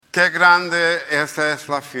Qué grande esa es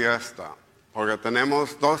la fiesta, porque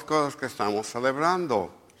tenemos dos cosas que estamos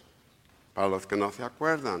celebrando, para los que no se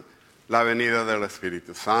acuerdan. La venida del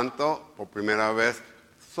Espíritu Santo, por primera vez,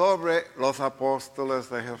 sobre los apóstoles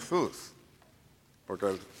de Jesús, porque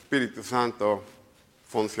el Espíritu Santo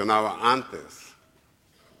funcionaba antes.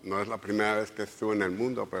 No es la primera vez que estuvo en el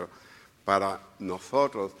mundo, pero para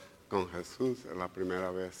nosotros, con Jesús, es la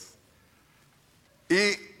primera vez.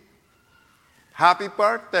 Y happy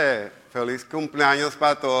birthday, feliz cumpleaños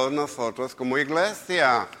para todos nosotros como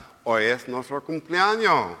iglesia. Hoy es nuestro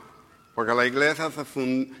cumpleaños, porque la iglesia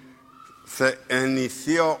se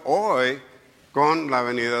inició hoy con la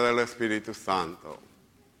venida del Espíritu Santo.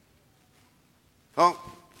 Eso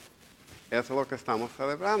es lo que estamos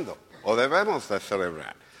celebrando, o debemos de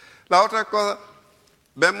celebrar. La otra cosa,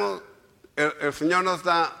 vemos, el Señor nos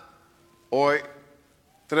da hoy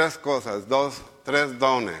tres cosas, tres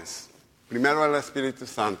dones. Primero el Espíritu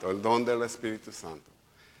Santo, el don del Espíritu Santo.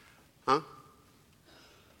 ¿Ah?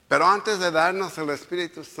 Pero antes de darnos el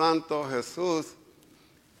Espíritu Santo, Jesús,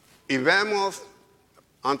 y vemos,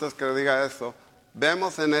 antes que le diga eso,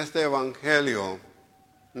 vemos en este Evangelio,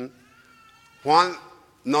 Juan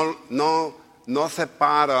no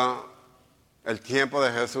separa el tiempo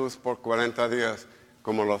de Jesús por 40 días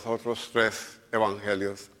como los otros tres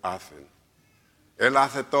evangelios hacen. Él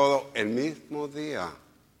hace todo el mismo día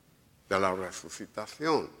de la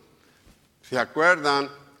resucitación. ¿Se acuerdan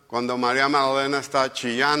cuando María Magdalena está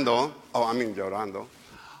chillando, llorando?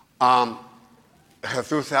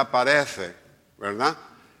 Jesús se aparece, ¿verdad?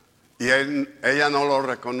 Y ella no lo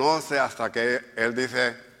reconoce hasta que él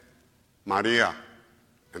dice, María.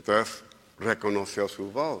 Entonces reconoció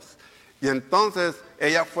su voz. Y entonces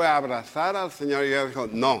ella fue a abrazar al Señor y ella dijo,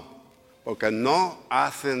 no, porque no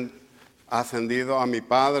has ascendido a mi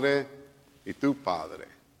Padre y tu Padre.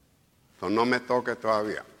 Entonces no me toque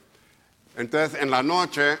todavía. Entonces en la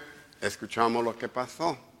noche escuchamos lo que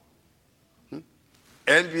pasó.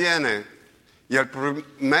 Él viene y el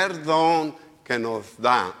primer don que nos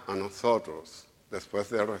da a nosotros después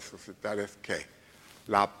de resucitar es que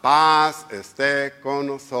la paz esté con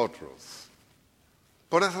nosotros.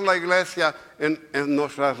 Por eso la iglesia en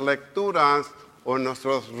nuestras lecturas o en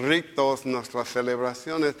nuestros ritos, nuestras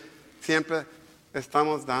celebraciones, siempre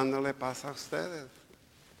estamos dándole paz a ustedes.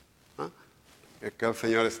 Que el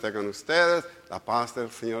Señor esté con ustedes, la paz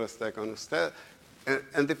del Señor esté con ustedes.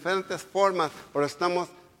 En diferentes formas, pero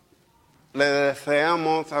le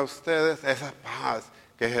deseamos a ustedes esa paz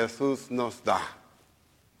que Jesús nos da.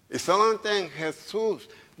 Y solamente en Jesús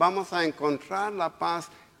vamos a encontrar la paz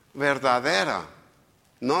verdadera.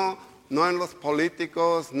 No en los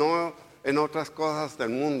políticos, no en otras cosas del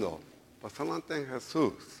mundo, pues solamente en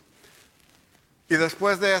Jesús. Y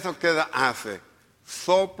después de eso, ¿qué hace?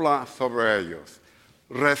 Sopla sobre ellos.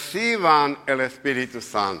 Reciban el Espíritu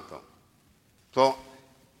Santo.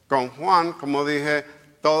 Con Juan, como dije,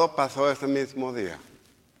 todo pasó ese mismo día.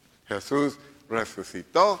 Jesús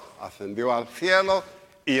resucitó, ascendió al cielo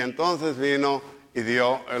y entonces vino y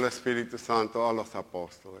dio el Espíritu Santo a los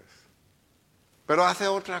apóstoles. Pero hace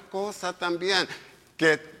otra cosa también,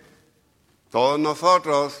 que todos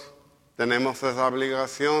nosotros tenemos esa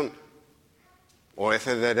obligación o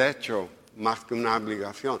ese derecho, más que una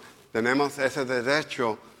obligación. Tenemos ese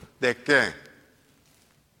derecho de ¿qué?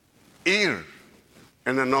 Ir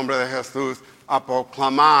en el nombre de Jesús a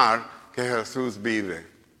proclamar que Jesús vive.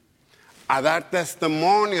 A dar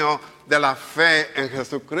testimonio de la fe en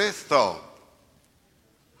Jesucristo.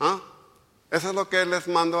 Eso es lo que Él les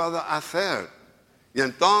mandó a hacer. Y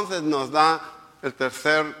entonces nos da el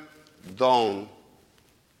tercer don.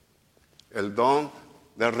 El don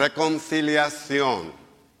de reconciliación.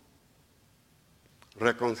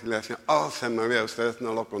 Reconciliación. Se me olvidó, ustedes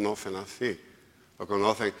no lo conocen así. Lo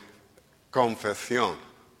conocen confesión.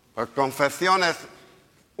 La confesión es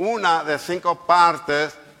una de 5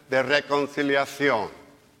 partes de reconciliación.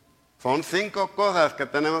 Son 5 cosas que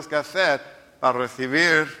tenemos que hacer para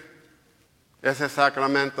recibir ese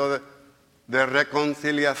sacramento de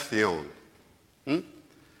reconciliación.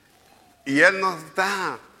 Y Él nos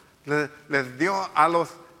les dio a los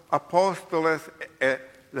apóstoles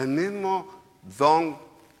el mismo don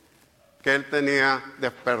que Él tenía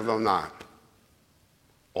de perdonar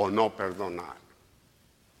o no perdonar.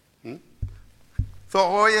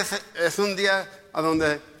 Hoy es un día a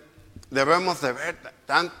donde debemos de ver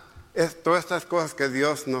todas estas cosas que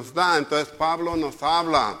Dios nos da. Entonces Pablo nos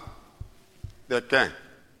habla de ¿qué?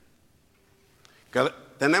 Que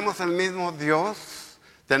tenemos el mismo Dios,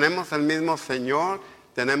 tenemos el mismo Señor,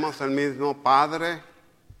 tenemos el mismo Padre,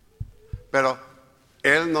 pero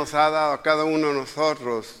Él nos ha dado a cada uno de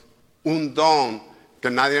nosotros un don que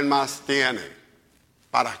nadie más tiene.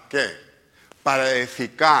 ¿Para qué? Para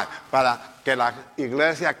edificar, para que la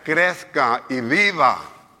iglesia crezca y viva.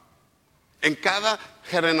 En cada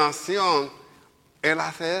generación, Él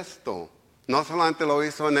hace esto. No solamente lo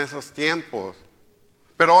hizo en esos tiempos,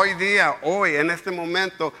 pero hoy día, hoy, en este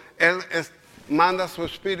momento, Él manda su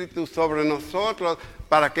Espíritu sobre nosotros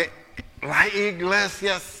para que la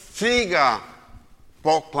iglesia siga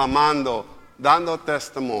proclamando, dando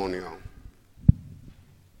testimonio.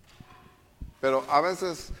 Pero a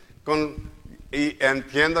veces, y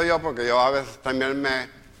entiendo yo, porque yo a veces también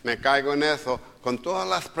me caigo en eso, con todas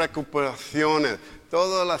las preocupaciones,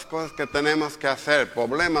 todas las cosas que tenemos que hacer,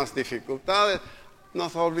 problemas, dificultades,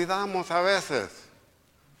 nos olvidamos a veces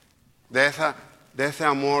de ese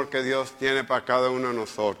amor que Dios tiene para cada uno de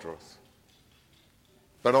nosotros.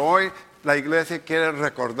 Pero hoy la iglesia quiere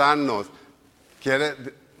recordarnos,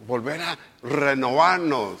 quiere volver a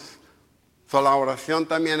renovarnos. La oración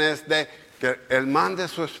también es de que Él mande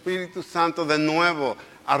su Espíritu Santo de nuevo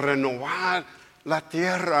a renovar la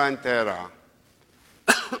tierra entera.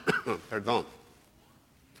 Perdón.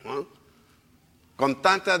 ¿No? Con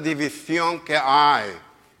tanta división que hay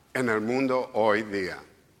en el mundo hoy día.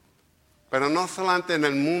 Pero no solamente en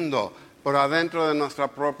el mundo, pero adentro de nuestra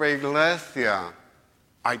propia iglesia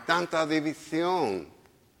hay tanta división.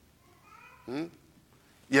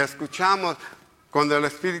 Y escuchamos cuando el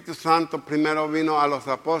Espíritu Santo primero vino a los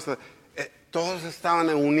apóstoles, todos estaban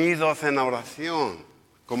unidos en oración,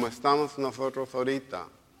 como estamos nosotros ahorita.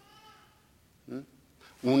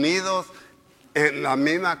 Unidos en la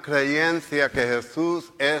misma creencia que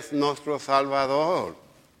Jesús es nuestro Salvador.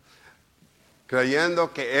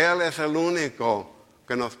 Creyendo que Él es el único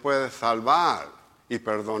que nos puede salvar y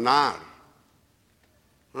perdonar.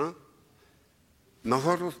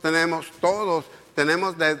 Nosotros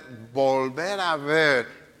tenemos de volver a ver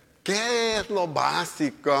qué es lo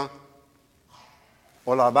básico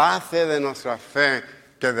o la base de nuestra fe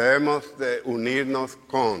que debemos de unirnos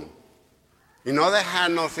con. Y no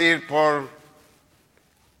dejarnos ir por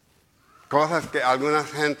cosas que algunas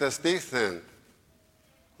gentes dicen.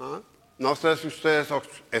 No sé si ustedes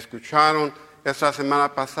escucharon esta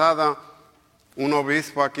semana pasada, un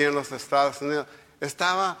obispo aquí en los Estados Unidos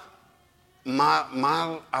estaba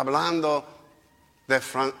mal hablando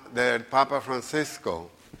del Papa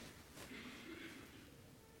Francisco.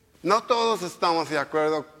 No todos estamos de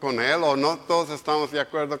acuerdo con él, o no todos estamos de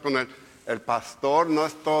acuerdo con el pastor, no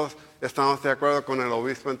todos estamos de acuerdo con el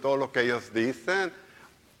obispo en todo lo que ellos dicen,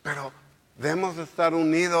 pero debemos estar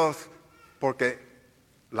unidos porque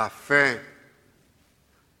la fe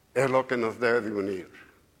es lo que nos debe de unir.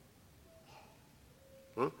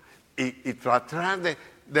 ¿No? Y tratar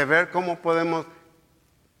de ver cómo podemos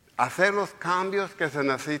hacer los cambios que se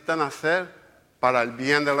necesitan hacer para el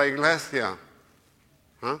bien de la iglesia.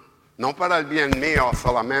 No para el bien mío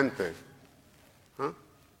solamente.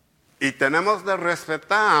 Y tenemos de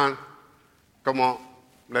respetar, como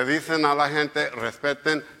le dicen a la gente,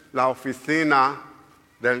 respeten la oficina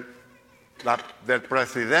del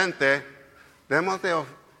presidente. Debemos de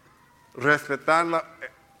respetar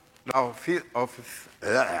la oficina.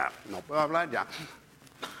 No puedo hablar ya.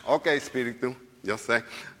 Ok, Espíritu, yo sé.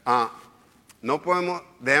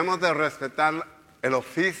 Debemos de respetar el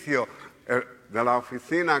oficio de la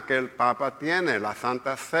oficina que el Papa tiene, la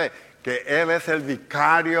Santa Sede, que Él es el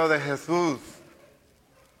vicario de Jesús.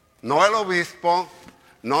 No el obispo,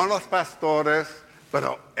 no los pastores,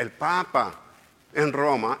 pero el Papa en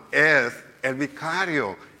Roma es el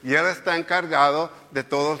vicario. Y Él está encargado de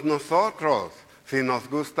todos nosotros, si nos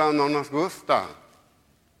gusta o no nos gusta.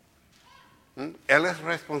 Él es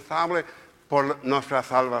responsable por nuestra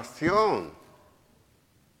salvación.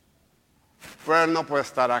 Pero Él no puede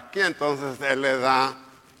estar aquí, entonces Él le da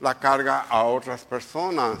la carga a otras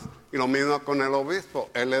personas. Y lo mismo con el obispo,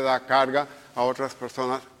 Él le da carga a otras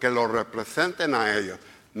personas que lo representen a ellos.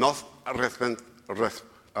 No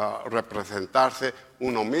representarse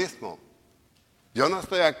uno mismo. Yo no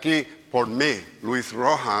estoy aquí por mí, Luis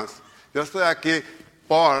Rojas. Yo estoy aquí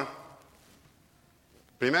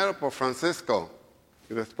primero por Francisco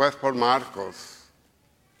y después por Marcos.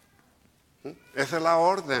 Esa es la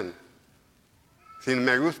orden. Si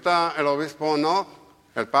me gusta el obispo o no,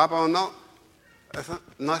 el papa o no, eso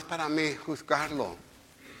no es para mí juzgarlo.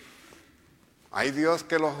 Hay Dios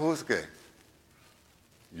que lo juzgue.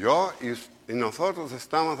 Yo y nosotros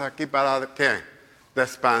estamos aquí para ¿qué?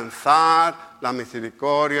 Descansar la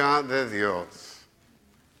misericordia de Dios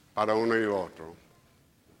para uno y otro.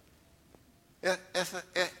 Eso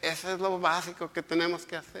es lo básico que tenemos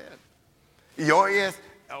que hacer. Y hoy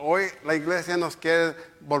la iglesia nos quiere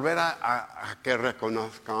volver a que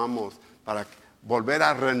reconozcamos volver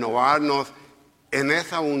a renovarnos en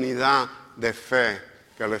esa unidad de fe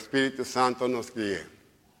que el Espíritu Santo nos guíe.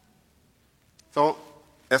 Esto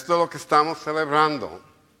es lo que estamos celebrando.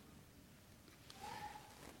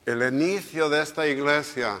 El inicio de esta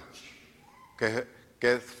iglesia que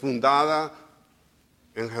es fundada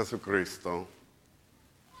en Jesucristo.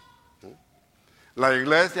 La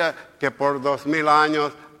iglesia que por 2000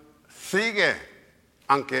 años sigue,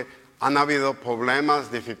 aunque han habido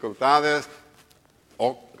problemas, dificultades,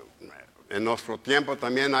 o en nuestro tiempo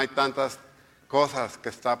también hay tantas cosas que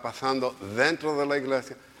están pasando dentro de la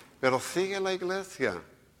iglesia, pero sigue la iglesia,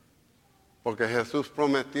 porque Jesús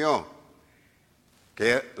prometió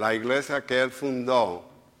que la iglesia que Él fundó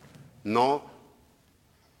no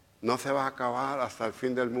se va a acabar hasta el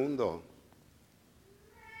fin del mundo.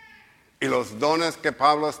 Y los dones que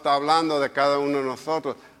Pablo está hablando de cada uno de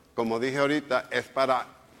nosotros, como dije ahorita, es para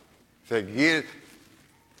seguir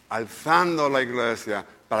alzando la iglesia,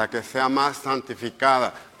 para que sea más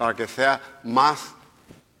santificada, para que sea más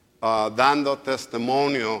dando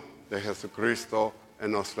testimonio de Jesucristo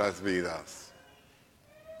en nuestras vidas.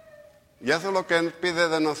 Y eso es lo que Él pide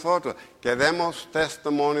de nosotros, que demos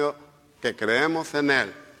testimonio, que creemos en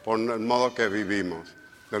Él, por el modo que vivimos,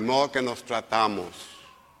 del modo que nos tratamos.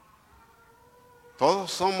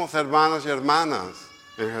 Todos somos hermanos y hermanas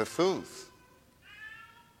en Jesús.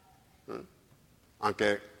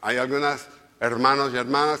 Aunque hay algunos hermanos y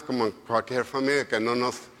hermanas, como en cualquier familia, que no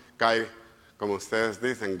nos cae, como ustedes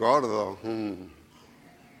dicen, gordo.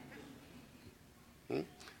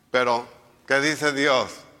 Pero, ¿qué dice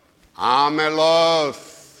Dios? Ámelos.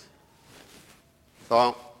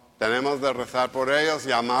 Tenemos de rezar por ellos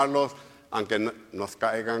y amarlos, aunque nos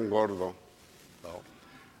caigan gordo.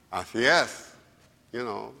 Así es.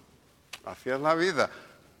 Así es la vida.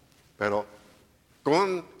 Pero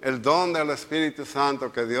con el don del Espíritu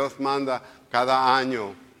Santo que Dios manda cada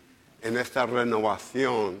año en esta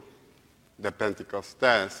renovación de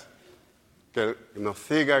Pentecostés, que nos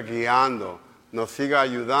siga guiando, nos siga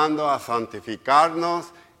ayudando a santificarnos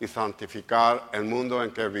y santificar el mundo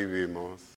en que vivimos.